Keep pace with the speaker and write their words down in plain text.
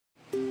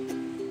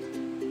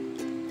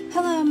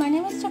Hello, my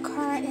name is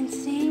Takara, and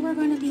today we're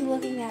going to be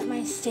looking at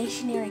my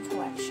stationery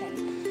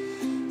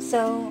collection.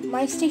 So,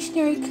 my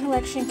stationery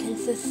collection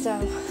consists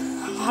of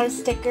a lot of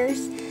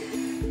stickers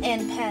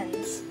and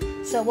pens.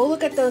 So, we'll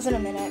look at those in a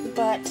minute,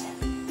 but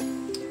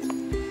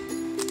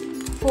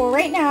for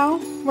right now,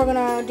 we're going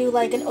to do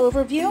like an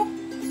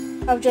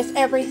overview of just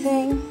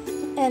everything,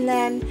 and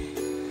then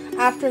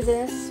after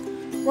this,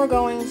 we're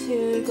going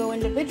to go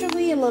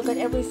individually and look at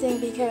everything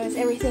because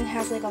everything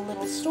has like a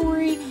little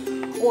story,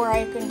 or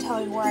I can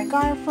tell you where I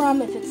got it from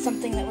if it's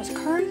something that was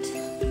current,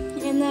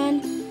 and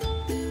then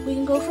we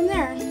can go from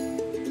there.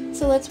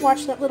 So let's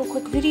watch that little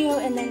quick video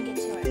and then get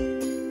to it.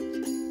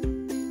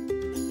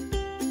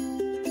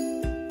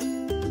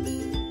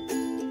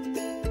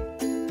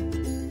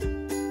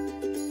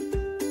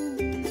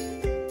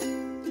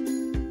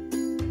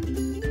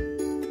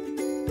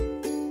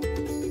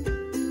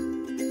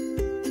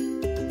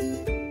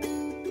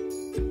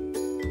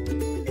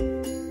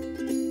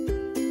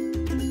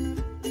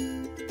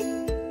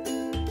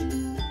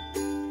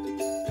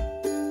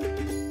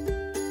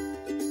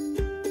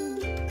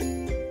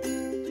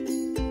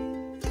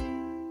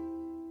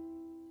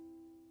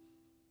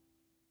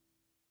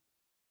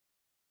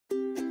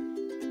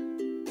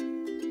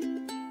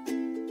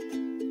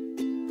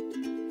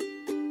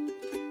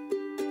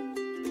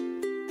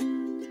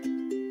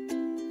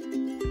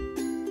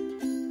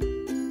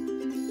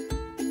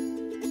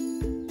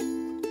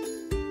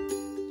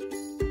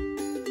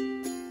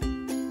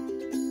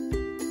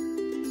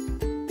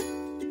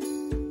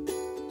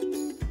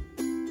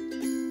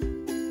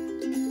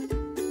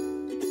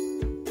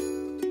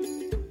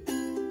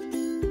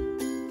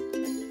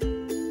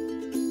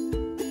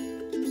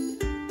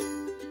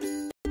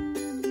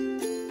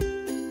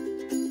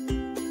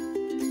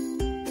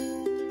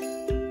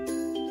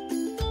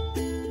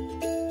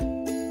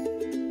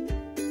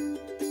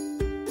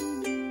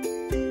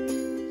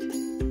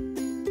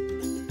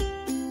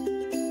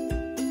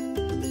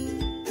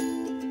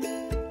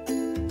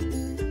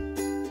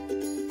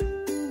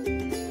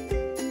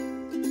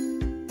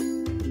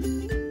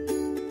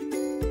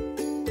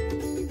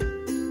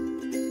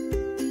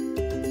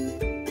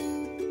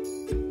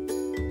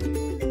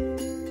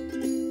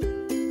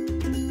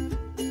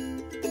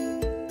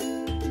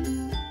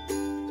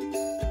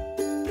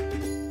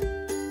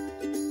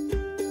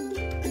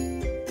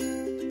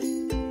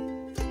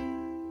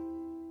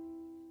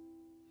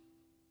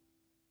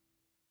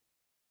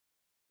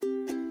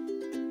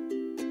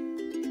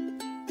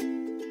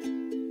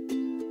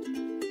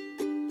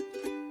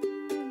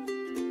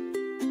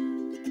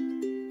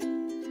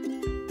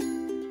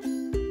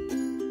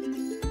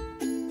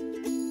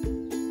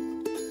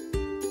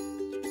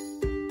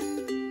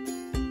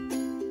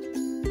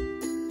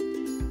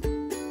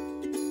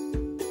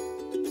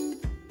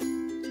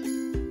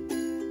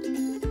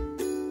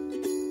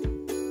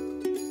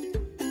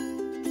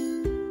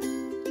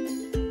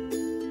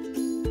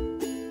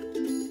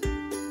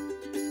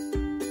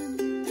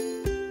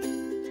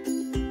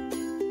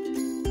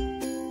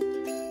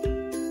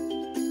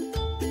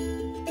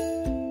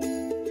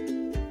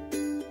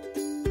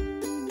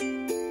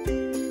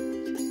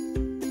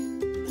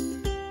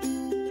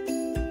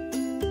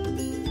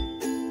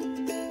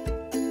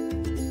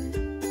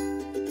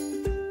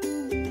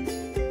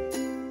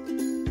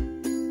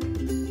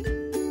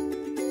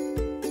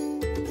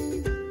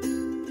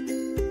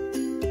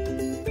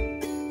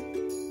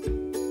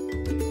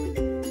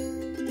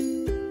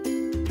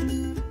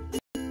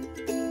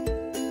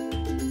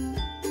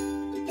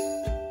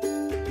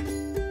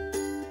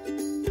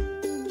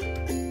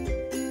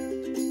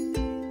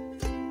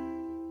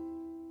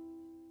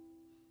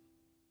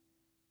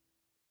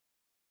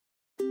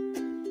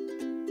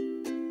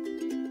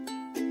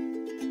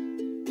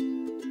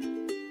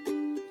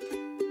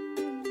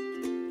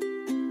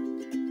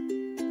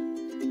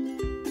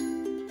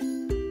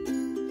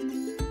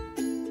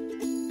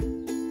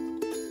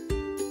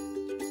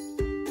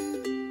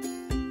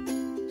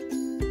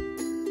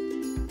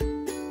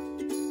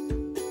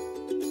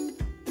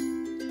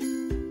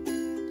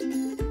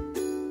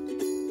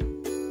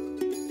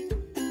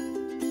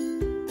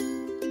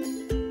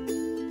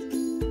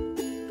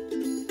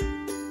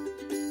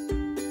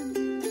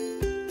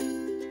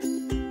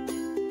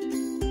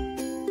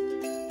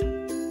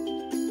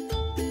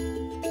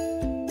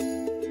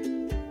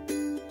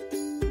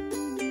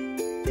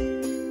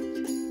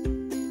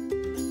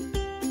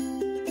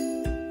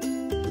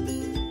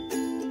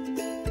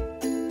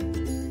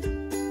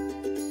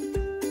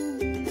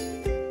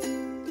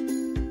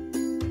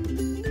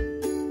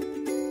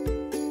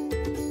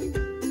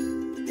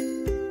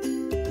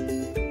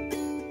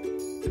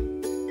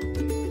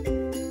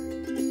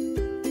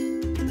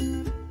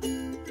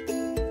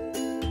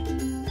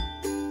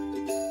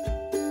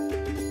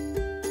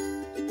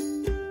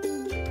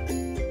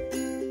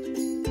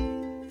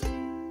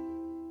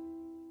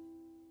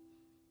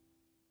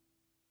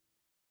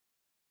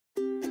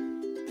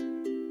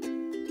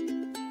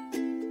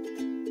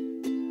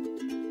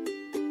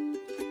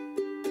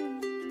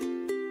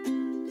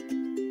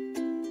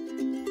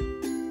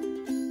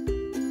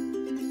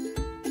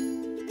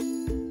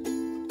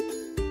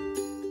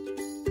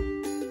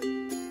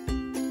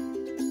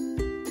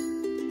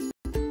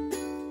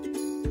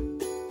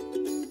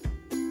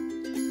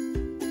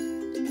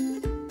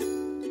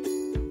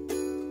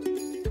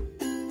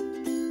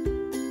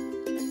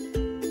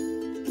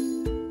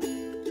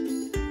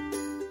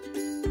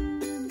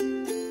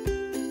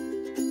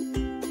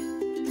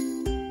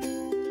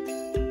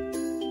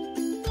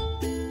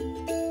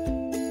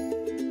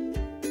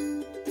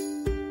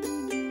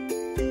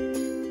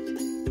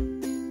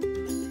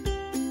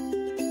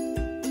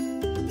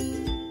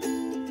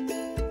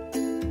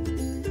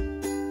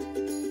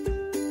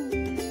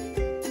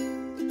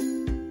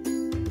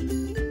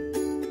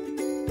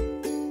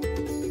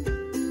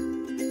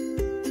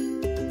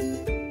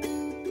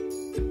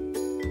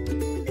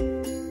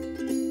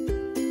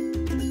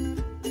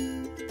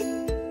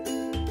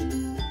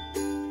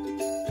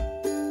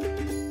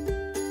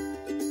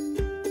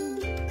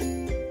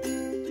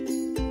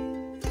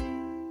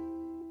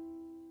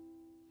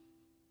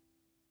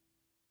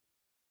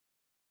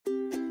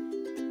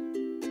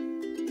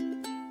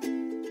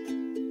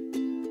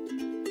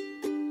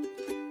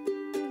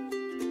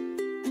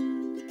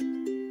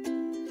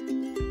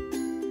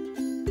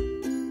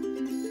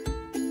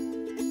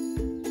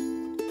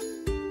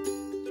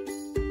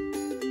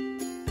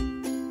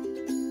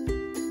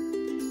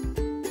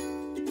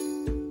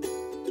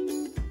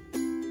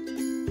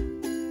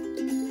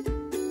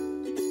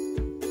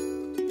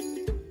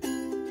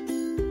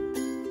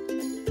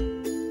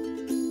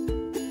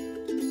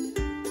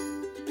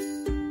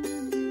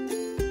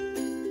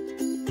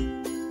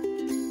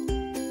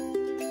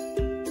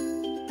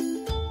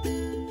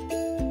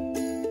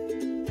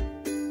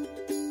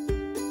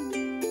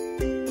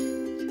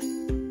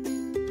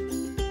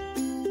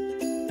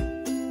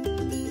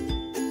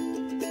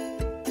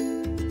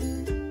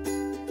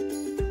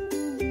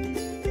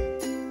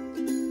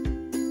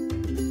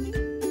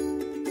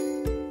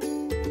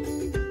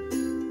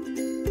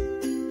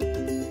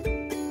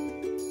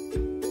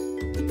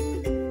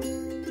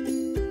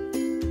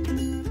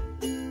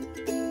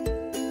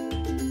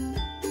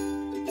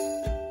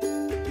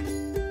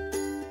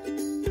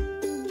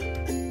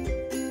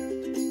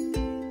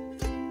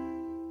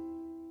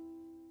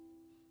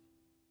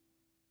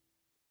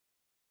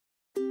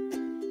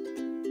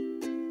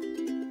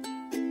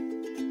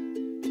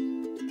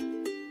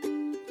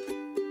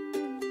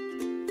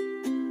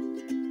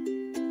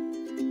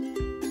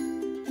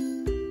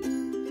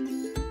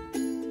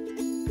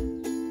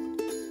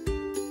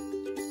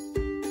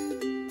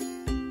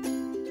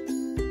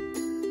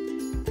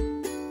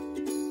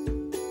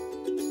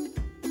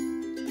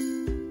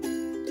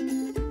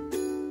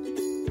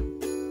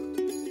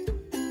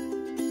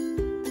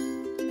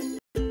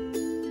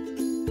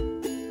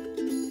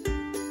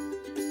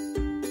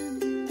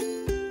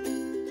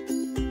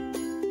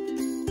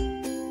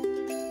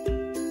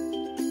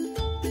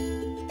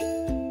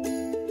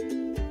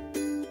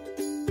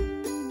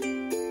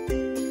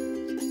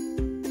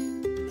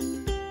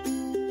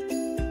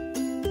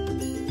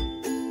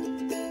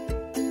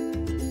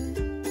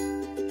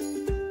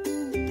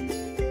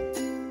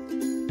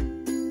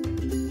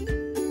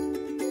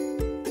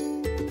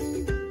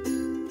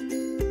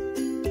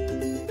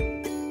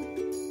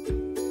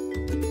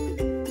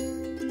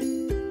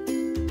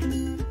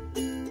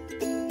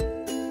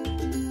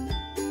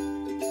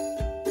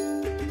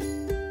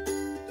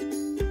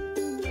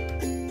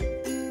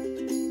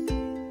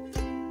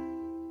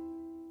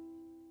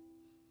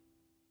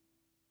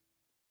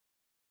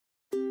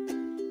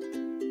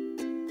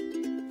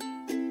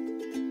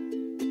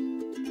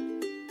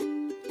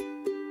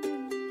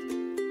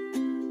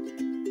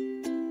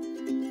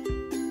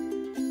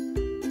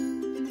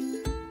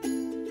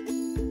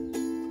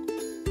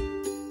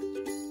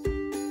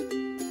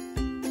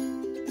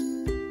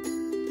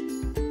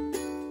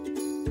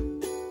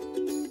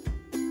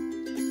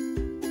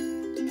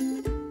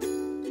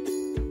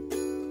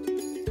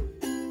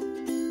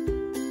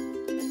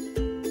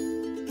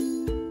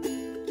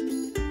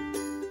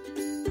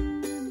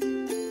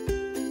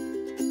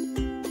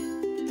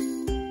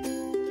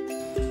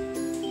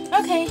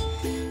 Okay,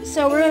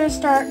 so we're going to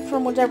start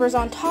from whatever's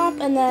on top,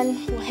 and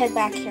then we'll head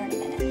back here in a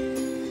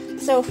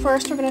minute. So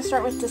first we're going to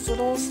start with this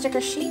little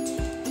sticker sheet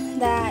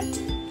that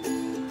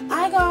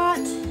I got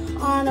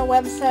on a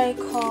website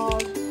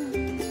called,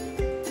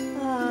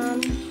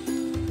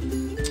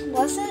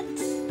 was it?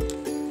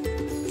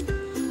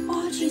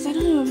 Oh jeez, I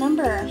don't even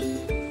remember.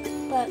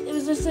 But it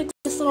was just like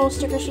this little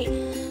sticker sheet.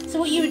 So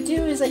what you would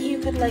do is that you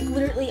could like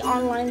literally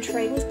online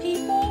trade with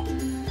people,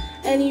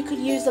 and you could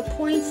use the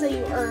points that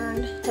you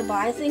earned to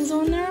buy things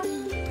on there.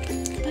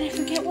 But I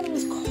forget what it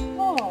was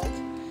called.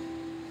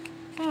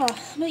 Oh,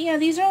 but yeah,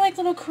 these are like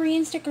little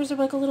Korean stickers of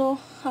like a little,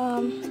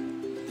 I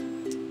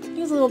think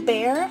it's a little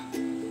bear,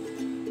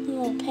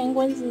 little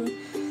penguins and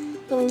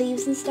little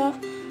leaves and stuff.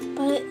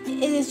 But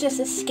it is just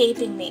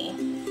escaping me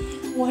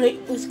what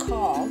it was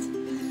called.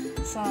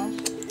 So,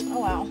 oh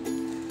wow.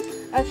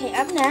 Okay,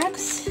 up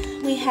next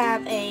we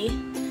have a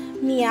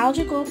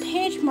Meowgical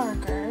page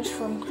markers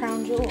from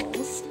Crown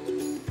Jewels,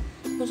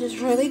 which is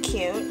really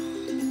cute,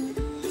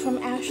 from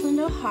Ashland,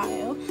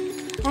 Ohio.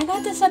 I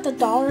got this at the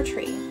Dollar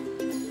Tree,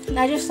 and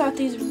I just thought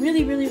these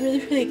really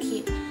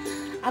cute.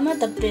 I'm not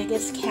the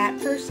biggest cat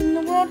person in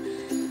the world,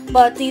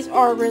 but these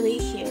are really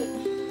cute,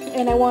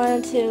 and I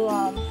wanted to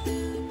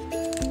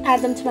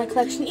add them to my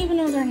collection, even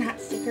though they're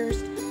not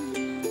stickers.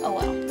 Oh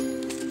well.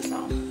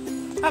 So,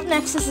 up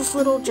next is this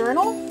little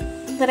journal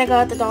that I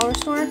got at the dollar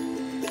store,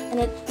 and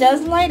it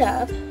does light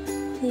up.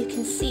 You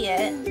can see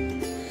it,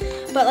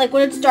 but like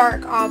when it's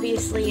dark,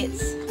 obviously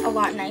it's a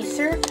lot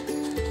nicer.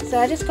 So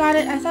I just got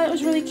it. I thought it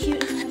was really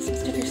cute. I have some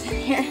stickers in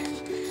here.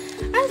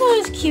 I thought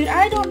it was cute.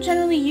 I don't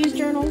generally use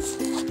journals.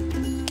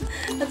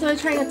 That's why I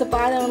try not to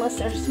buy them unless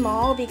they're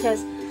small,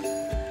 because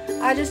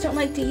I just don't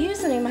like to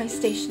use any of my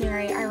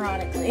stationery,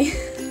 ironically.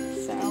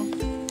 So,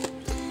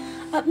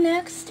 up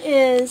next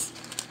is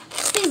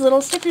these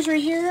little stickers right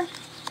here,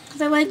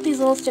 because I like these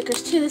little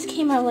stickers too. This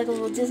came out of like a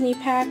little Disney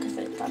pack because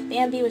I thought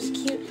Bambi was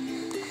cute.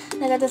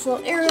 And I got this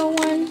little Ariel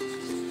one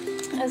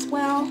as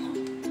well.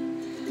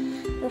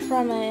 They're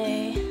from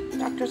a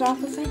doctor's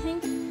office, I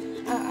think.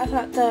 I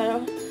thought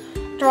the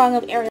drawing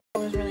of Ariel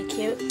was really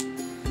cute.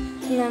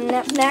 And then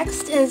up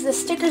next is the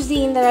sticker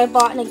zine that I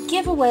bought in a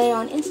giveaway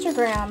on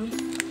Instagram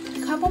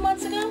a couple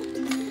months ago.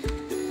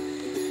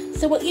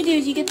 So what you do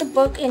is you get the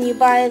book and you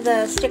buy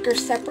the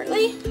stickers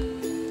separately,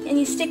 and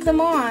you stick them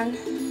on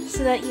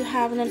so that you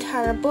have an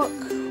entire book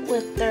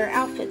with their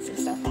outfits and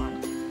stuff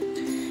on,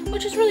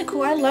 which is really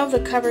cool. I love the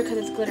cover because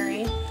it's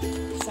glittery,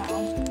 so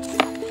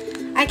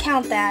I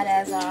count that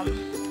as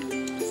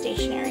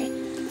stationery.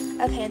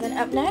 Okay, then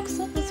up next,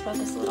 let's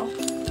focus a little.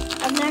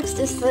 Up next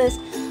is this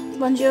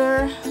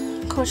Bonjour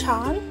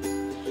Kohan,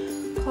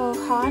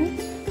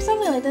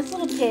 something like this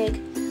little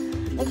pig.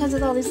 It comes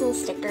with all these little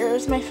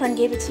stickers. My friend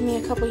gave it to me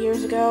a couple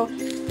years ago,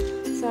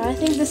 so I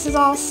think this is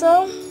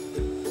also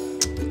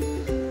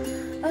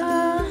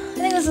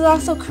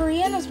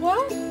Korean as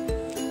well.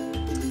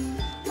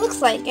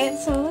 Looks like it,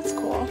 so that's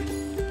cool.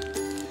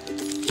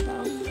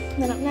 So,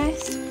 then up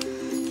next,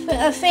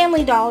 a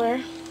Family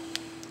Dollar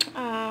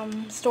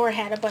store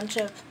had a bunch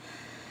of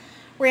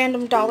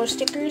random dollar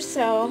stickers,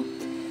 so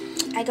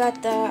I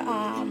got the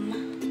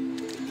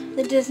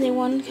Disney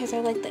one because I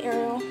like the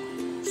Ariel.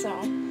 So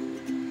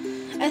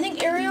I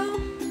think Ariel,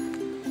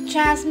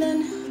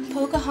 Jasmine,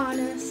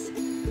 Pocahontas,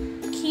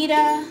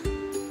 Kita,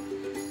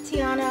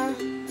 Tiana,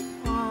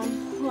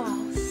 who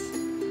else?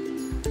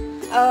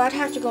 Oh, I'd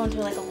have to go into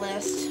like a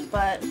list,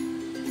 but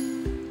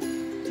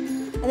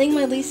I think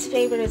my least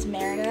favorite is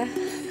Merida.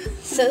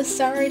 So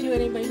sorry to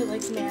anybody who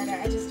likes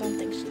Merida. I just don't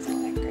think she's all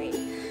that great.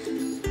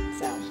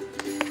 So,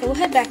 but we'll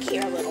head back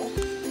here a little.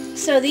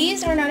 So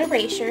these are not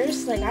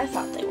erasures like I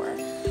thought they were,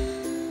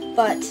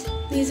 but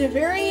these are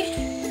very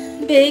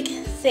big,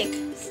 thick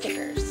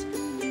stickers.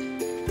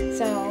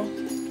 So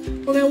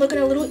we're going to look at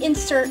a little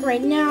insert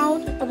right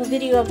now of a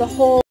video of the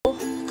whole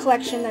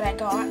collection that I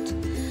got,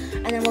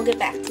 and then we'll get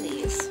back to these.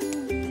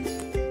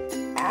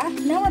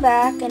 Now we're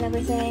back and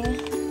everything.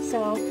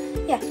 So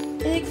yeah,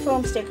 big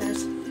foam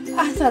stickers.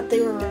 I thought they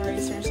were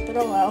erasers, but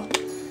oh well.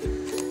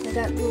 I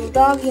got the little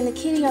doggy and the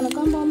kitty on the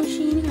gumball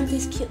machine. I got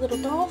these cute little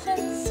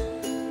dolphins.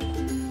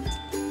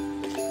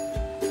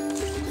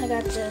 I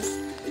got this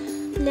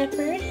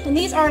leopard, and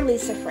these are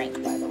Lisa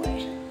Frank, by the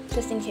way,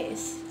 just in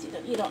case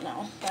you don't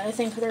know. But I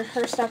think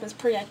her stuff is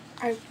pretty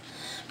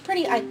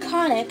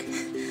iconic,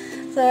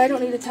 so I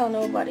don't need to tell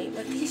nobody.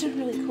 But these are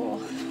really cool.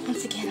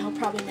 Once again, I'll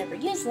probably never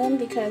use them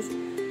because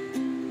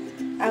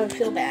I would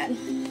feel bad,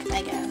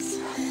 I guess.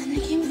 And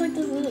it came with like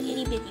this little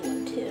itty bitty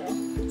one too,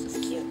 which is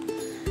cute.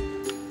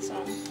 So,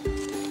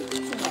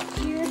 up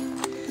here.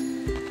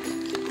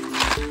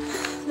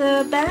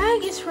 The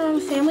bag is from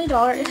Family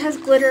Dollar. It has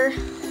glitter,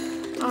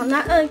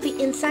 not like the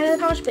inside of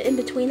the pouch, but in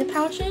between the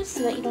pouches,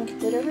 so that you don't get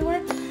glitter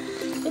everywhere.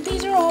 But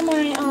these are all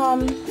my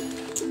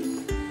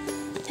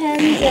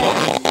pens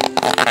and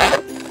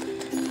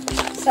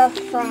stuff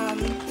from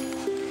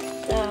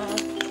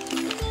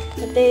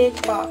the big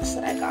box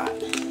that I got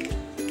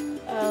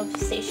of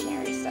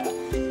stationery stuff.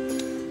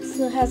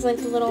 So it has like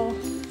the little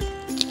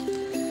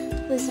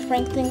Lisa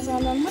Frank things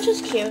on them, which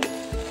is cute.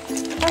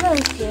 I thought it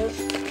was cute.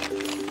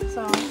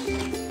 So,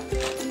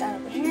 put that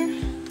over here.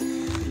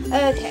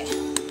 Okay,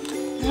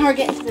 now we're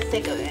getting to the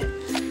thick of it.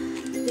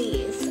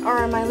 These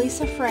are my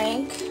Lisa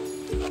Frank.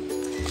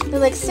 They're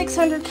like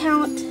 600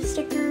 count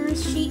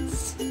stickers,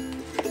 sheets.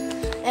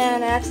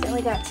 And I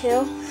accidentally got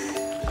 2,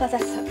 but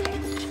that's okay.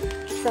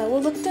 So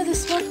we'll look through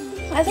this one.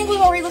 I think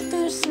we've already looked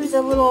through this through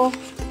the little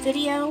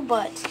video,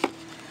 but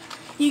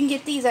you can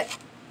get these at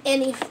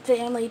any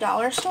Family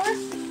Dollar store.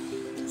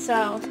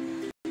 So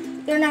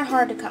they're not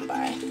hard to come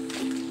by.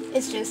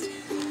 It's just,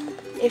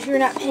 if you're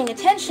not paying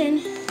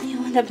attention,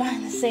 you'll end up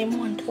buying the same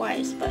one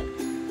twice, but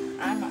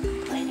I'm not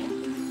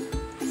complaining.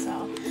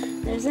 So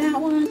there's that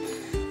one.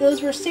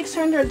 Those were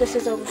 600. This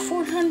is over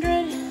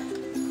 400.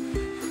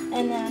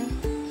 And then,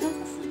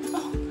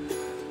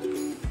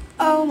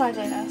 oh my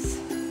goodness.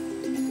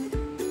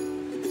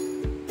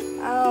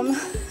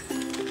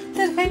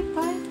 Did I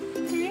buy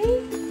 3?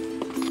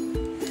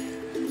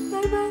 Did I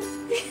buy 3?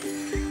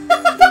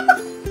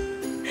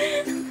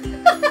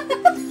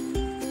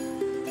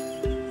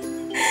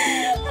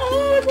 Oh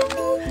no.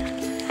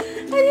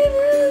 I didn't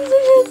realize I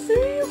had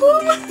 3 of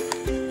them.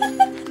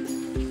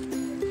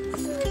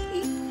 Sorry.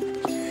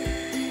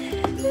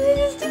 I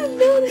just didn't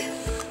notice.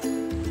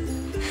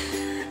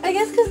 I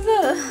guess because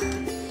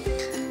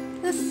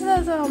this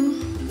says,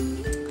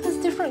 has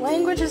different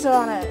languages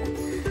on it.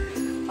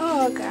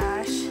 Oh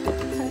gosh.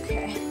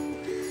 Okay.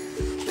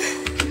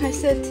 I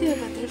said 2,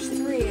 but there's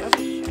 3. Oh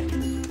shit.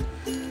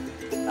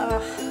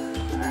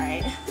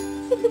 Alright.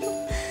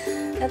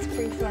 That's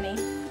pretty funny.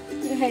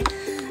 Okay.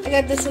 I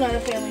got this one at a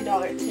Family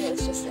Dollar too.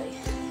 It's just like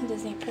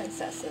Disney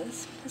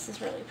princesses. This is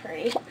really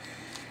pretty.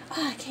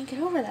 Oh, I can't get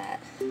over that.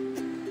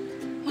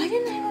 Why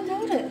didn't I ever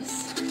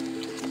notice?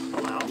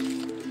 Oh well.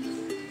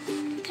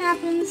 It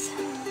happens.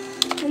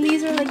 And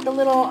these are like the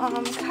little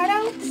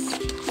cutouts.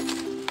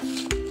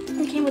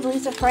 It came with a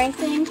Lisa Frank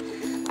thing.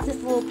 It's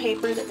this little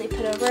paper that they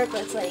put over it,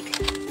 but it's like,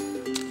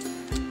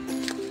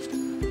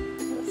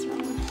 what's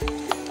wrong?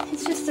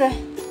 It's just a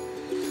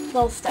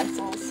little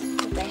stencils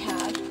that they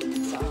had.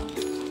 So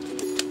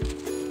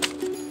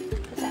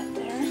put that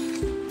there.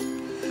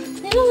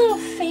 These are little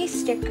face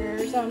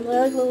stickers. They're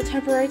like little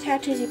temporary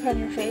tattoos you put on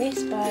your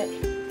face, but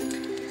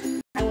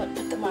I wouldn't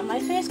put them on my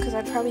face because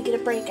I'd probably get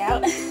a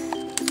breakout.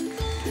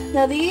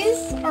 Now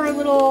these are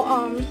little,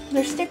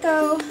 they're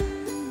Sticko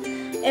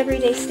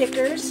everyday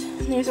stickers.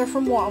 These are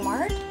from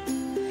Walmart.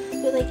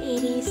 They're like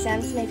 80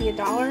 cents, maybe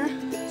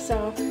 $1.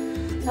 So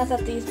I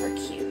thought these were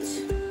cute.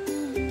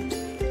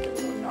 The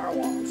little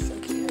narwhals, so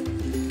cute.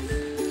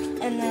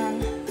 And then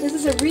this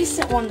is a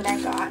recent one that I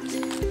got.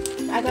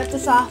 I got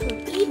this off of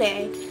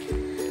eBay.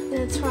 And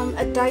it's from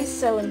a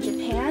Daiso in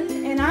Japan.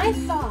 And I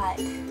thought,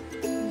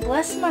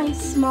 bless my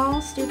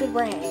small stupid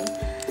brain,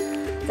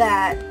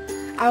 that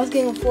I was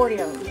getting 40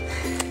 of them.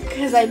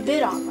 Because I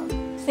bid on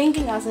them,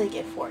 thinking I was going to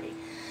get 40.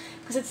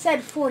 Because it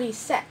said 40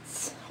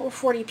 sets, or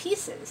 40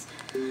 pieces.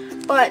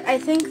 But I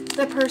think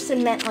the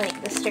person meant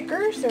like the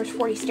stickers. There's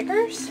 40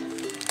 stickers.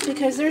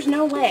 Because there's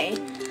no way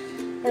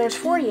there's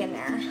 40 in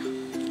there.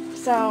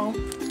 So, I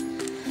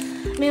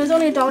mean, it was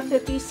only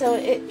 $1.50, so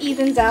it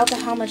evens out to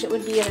how much it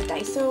would be at a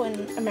Daiso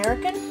in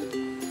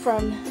American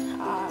from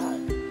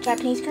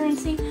Japanese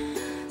currency.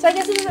 So I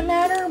guess it doesn't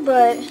matter,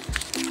 but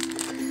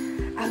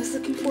I was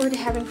looking forward to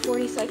having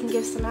 40 so I can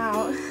give some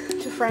out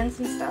to friends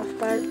and stuff,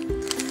 but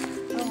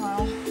oh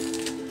well.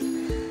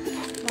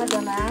 My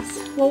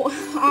dumbass. Well,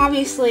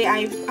 obviously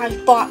I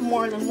bought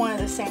more than one of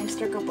the same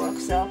sticker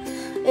books, so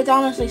it's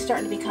honestly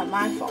starting to become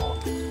my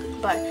fault.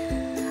 But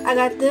I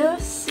got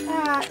this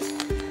at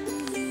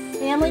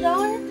Family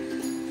Dollar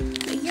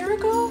a year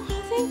ago,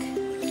 I think.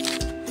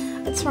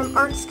 It's from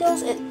Art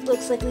Skills. It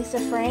looks like Lisa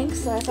Frank,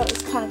 so I thought it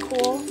was kind of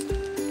cool.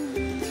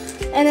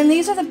 And then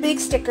these are the big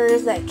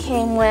stickers that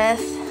came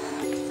with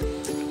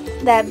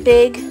that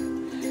big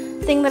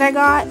thing that I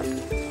got.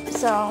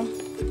 So,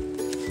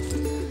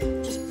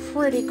 just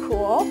pretty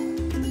cool.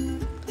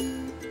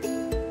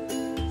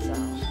 So,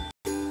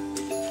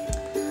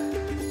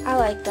 I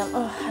like them.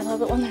 Oh, I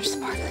love it when they're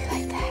sparkly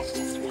like that. It's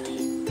just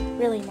really,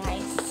 really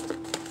nice.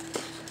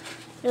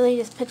 Really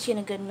just puts you in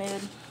a good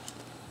mood.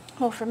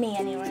 Well, for me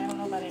anyway. I don't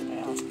know about anybody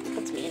else. It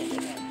puts me in a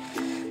good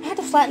mood. I had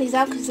to flatten these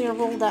out because they were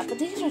rolled up, but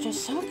these are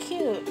just so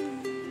cute.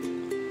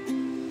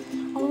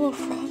 All the little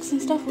frogs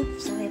and stuff.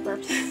 Oops, sorry, I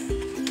burped.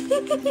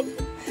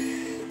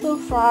 Little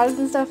frogs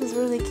and stuff is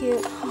really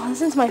cute. Oh,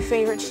 this is my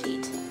favorite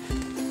sheet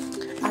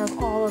out of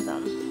all of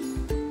them.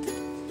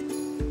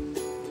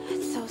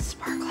 It's so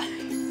sparkly.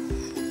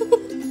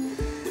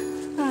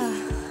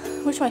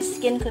 Wish my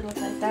skin could look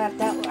like that.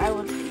 I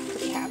would be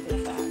pretty happy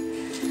with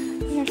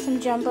that. Here's some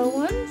jumbo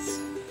ones.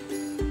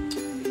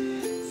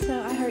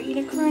 So I heard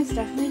unicorns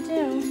definitely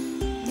do.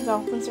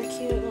 Dolphins are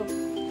cute. Little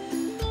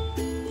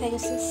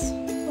Pegasus.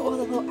 Oh,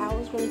 the little owl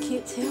is really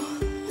cute too.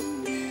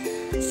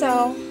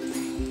 So,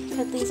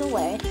 put these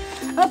away.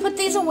 I'm going to put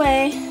these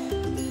away.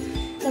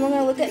 Then we're going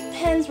to look at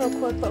pens real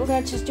quick, but we're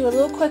going to just do a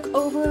little quick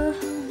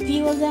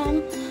overview of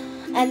them.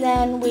 And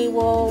then we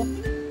will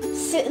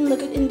sit and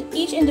look at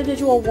each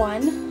individual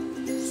one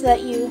so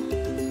that you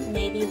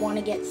maybe want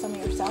to get some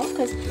yourself,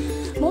 because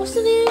most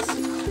of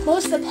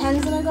the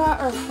pens that I got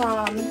are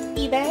from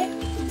eBay,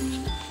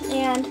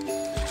 and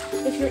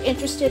if you're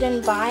interested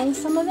in buying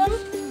some of them,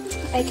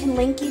 I can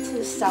link you to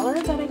the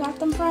seller that I got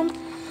them from.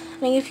 I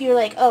mean, if you're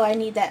like, oh, I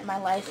need that in my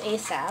life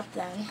ASAP,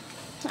 then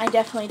I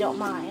definitely don't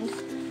mind.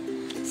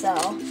 So,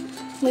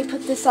 let me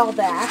put this all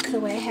back the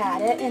way I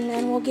had it, and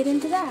then we'll get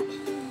into that.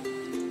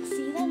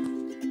 See you then.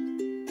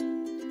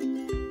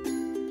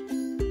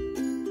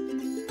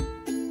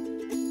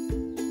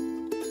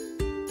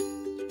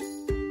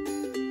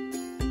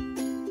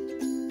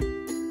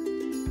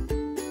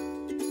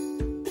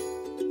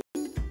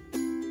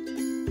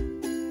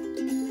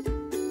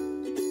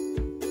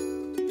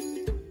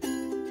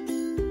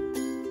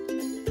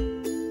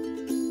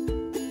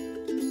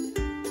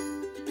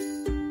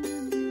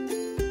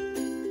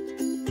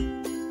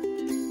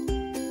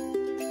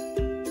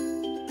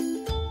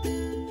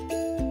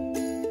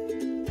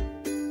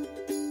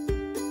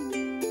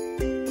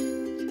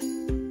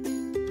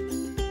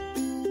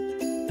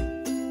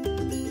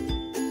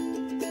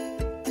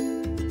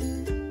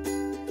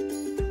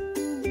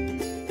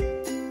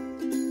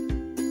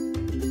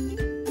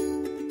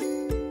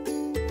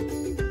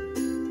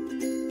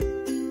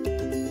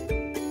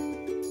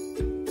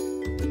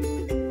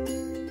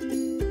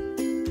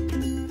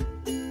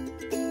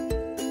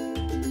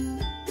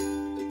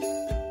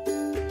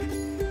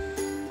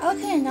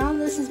 Okay, now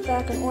this is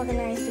back and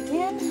organized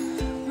again.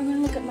 We're going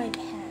to look at my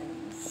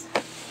pens.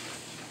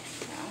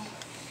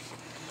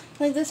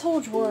 Like, this whole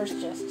drawer is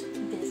just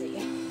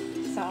busy.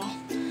 So,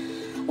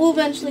 we'll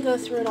eventually go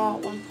through it all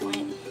at one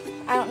point.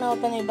 I don't know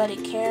if anybody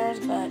cares,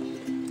 but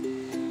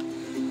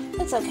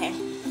it's okay.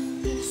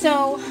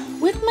 So,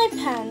 with my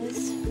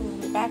pens, let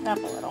me back up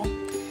a little.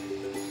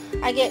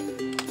 I get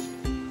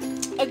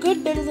a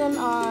good bit of them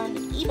on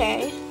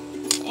eBay,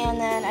 and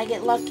then I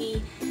get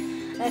lucky.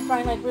 I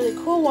find like really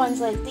cool ones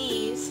like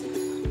these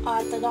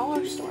at the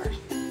dollar store.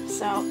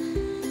 So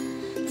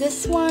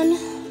this one,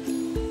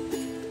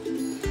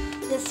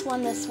 this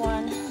one, this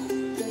one,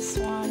 this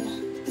one,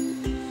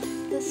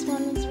 this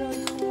one is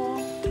really cool.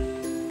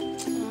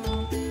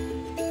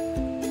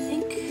 I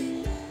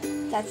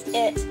think that's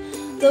it.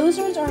 Those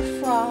ones are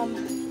from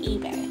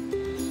eBay.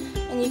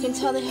 And you can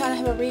tell they kind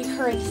of have a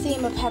recurring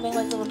theme of having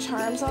like little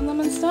charms on them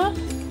and stuff,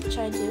 which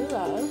I do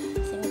love. I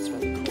think it's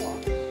really cool.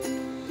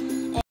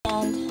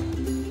 And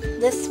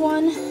this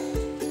one,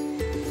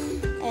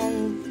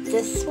 and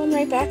this one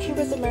right back here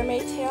with the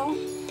mermaid tail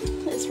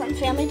is from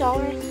Family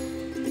Dollar.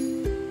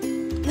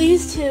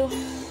 These two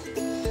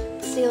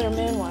Sailor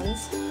Moon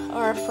ones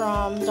are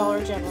from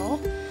Dollar General.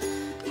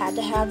 Had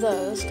to have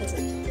those because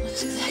it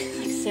looks exactly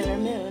like Sailor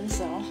Moon,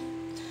 so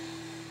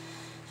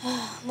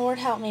Lord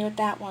help me with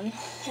that one.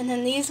 And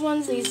then these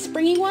ones, these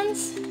springy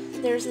ones,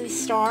 there's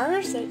these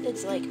stars.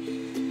 It's like,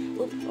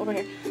 oop, over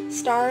here,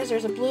 stars.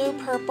 There's a blue,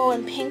 purple,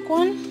 and pink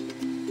one.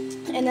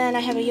 And then I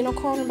have a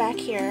unicorn back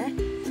here,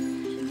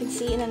 you can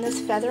see, and then this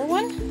feather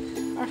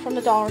one are from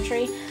the Dollar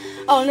Tree.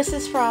 Oh, and this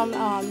is from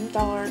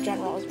Dollar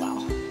General as well,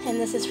 and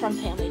this is from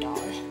Family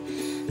Dollar.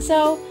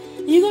 So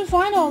you can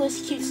find all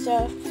this cute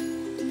stuff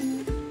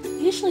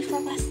usually for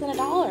less than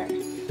 $1.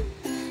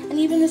 And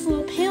even this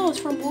little pail is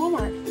from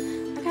Walmart.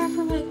 I got it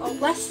for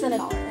like less than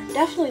 $1,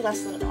 definitely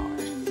less than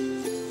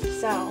 $1.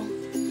 So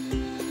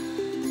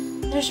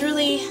there's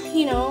really,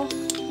 you know,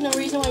 no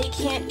reason why you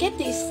can't get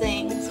these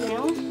things, you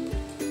know.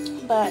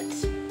 But,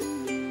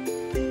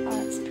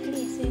 oh, it's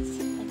pretty, see, it's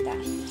like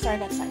that. Sorry,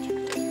 that's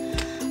sidetracked.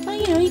 But,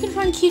 you know, you can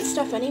find cute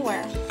stuff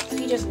anywhere, if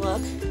you just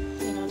look.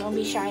 You know, don't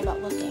be shy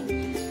about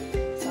looking.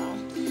 So,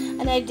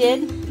 and I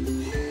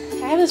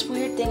have this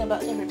weird thing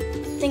about,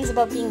 things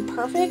about being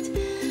perfect.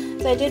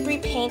 So I did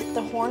repaint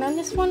the horn on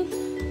this one,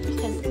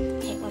 because the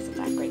paint wasn't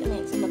that great. I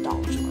mean, it's in the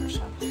dollar store,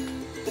 so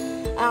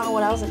I don't know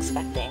what I was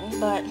expecting,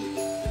 but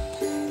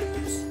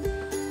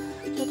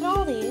look at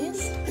all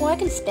these. Well, I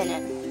can spin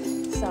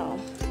it, so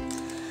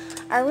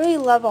I really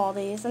love all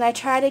these, and I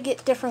try to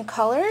get different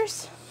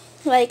colors.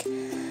 Like,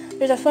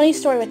 there's a funny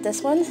story with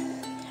this one.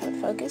 Have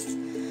it focused.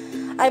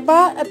 I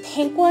bought a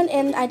pink one,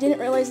 and I didn't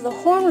realize the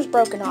horn was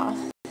broken off.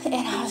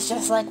 And I was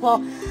just like,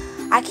 well,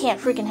 I can't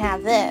freaking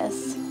have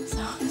this. So,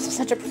 I'm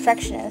such a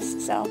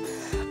perfectionist. So,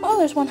 oh,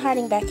 there's one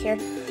hiding back here.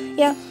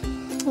 Yeah,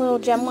 a little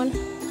gem one.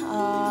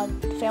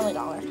 Family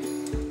Dollar.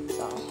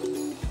 So,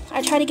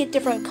 I try to get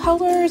different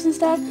colors and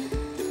stuff.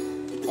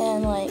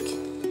 And, like,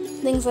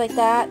 things like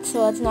that,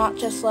 so it's not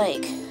just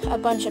like a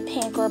bunch of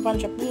pink or a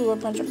bunch of blue or a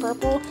bunch of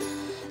purple.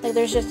 Like,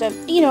 there's just a,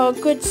 you know, a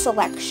good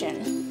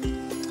selection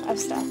of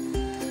stuff.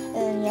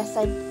 And yes,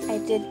 I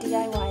did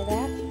DIY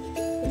that.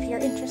 If you're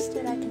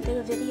interested, I can do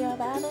a video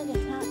about it.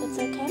 If not, it's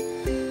okay.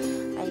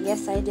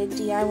 Yes, I did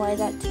DIY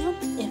that too.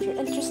 If you're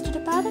interested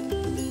about it,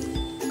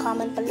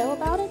 comment below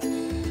about it.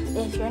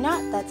 If you're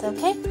not, that's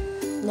okay.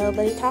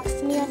 Nobody talks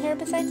to me on here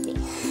besides me.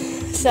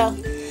 So,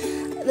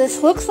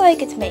 this looks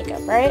like it's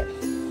makeup, right?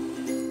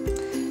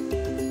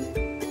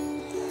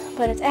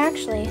 But it's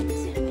actually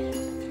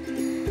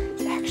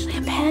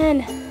a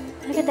pen.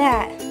 Look at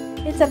that.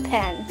 It's a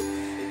pen.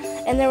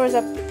 And there was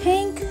a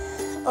pink,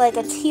 like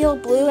a teal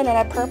blue and then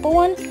a purple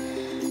one.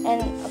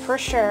 And for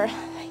sure,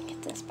 I can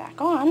get this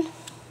back on.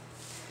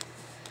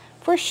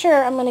 For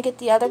sure, I'm going to get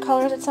the other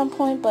colors at some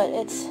point, but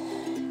it's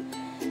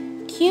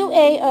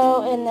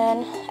QAO, and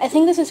then I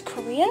think this is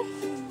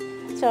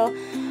Korean. So,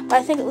 but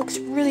I think it looks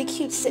really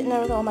cute sitting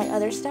there with all my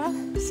other stuff.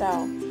 So,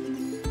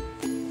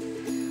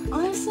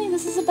 honestly,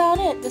 this is about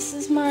it. This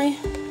is my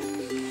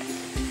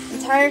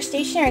entire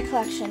stationery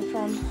collection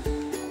from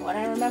what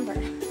I remember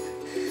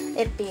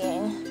it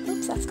being.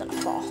 Oops, that's gonna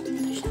fall.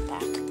 Push that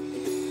back.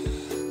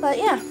 But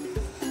yeah,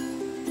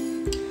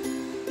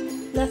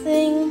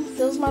 nothing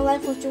fills my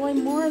life with joy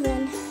more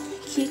than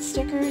cute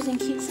stickers and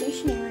cute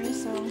stationery.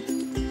 So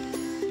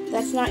if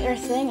that's not your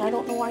thing, I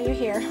don't know why you're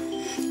here.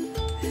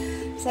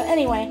 So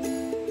anyway,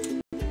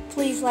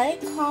 please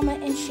like,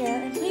 comment, and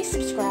share, and please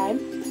subscribe.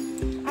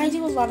 I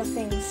do a lot of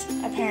things,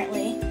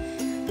 apparently.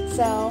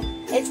 So,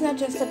 it's not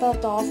just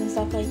about dolls and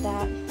stuff like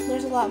that.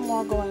 There's a lot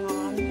more going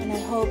on, and I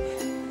hope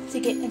to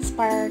get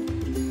inspired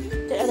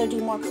to either do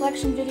more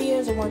collection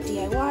videos or more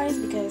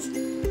DIYs, because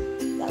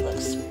that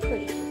looks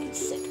pretty freaking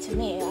sick to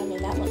me. I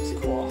mean, that looks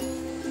cool.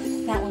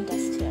 That one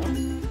does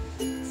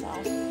too. So,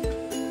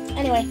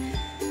 anyway,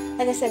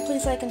 like I said,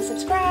 please like and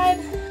subscribe.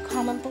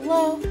 Comment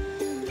below.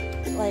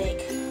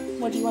 Like,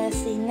 what do you want to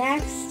see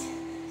next?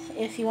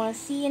 If you want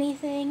to see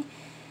anything.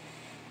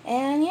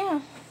 And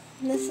yeah,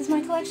 this is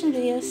my collection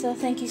video, so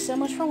thank you so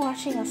much for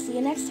watching. I'll see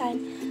you next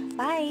time.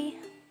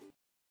 Bye!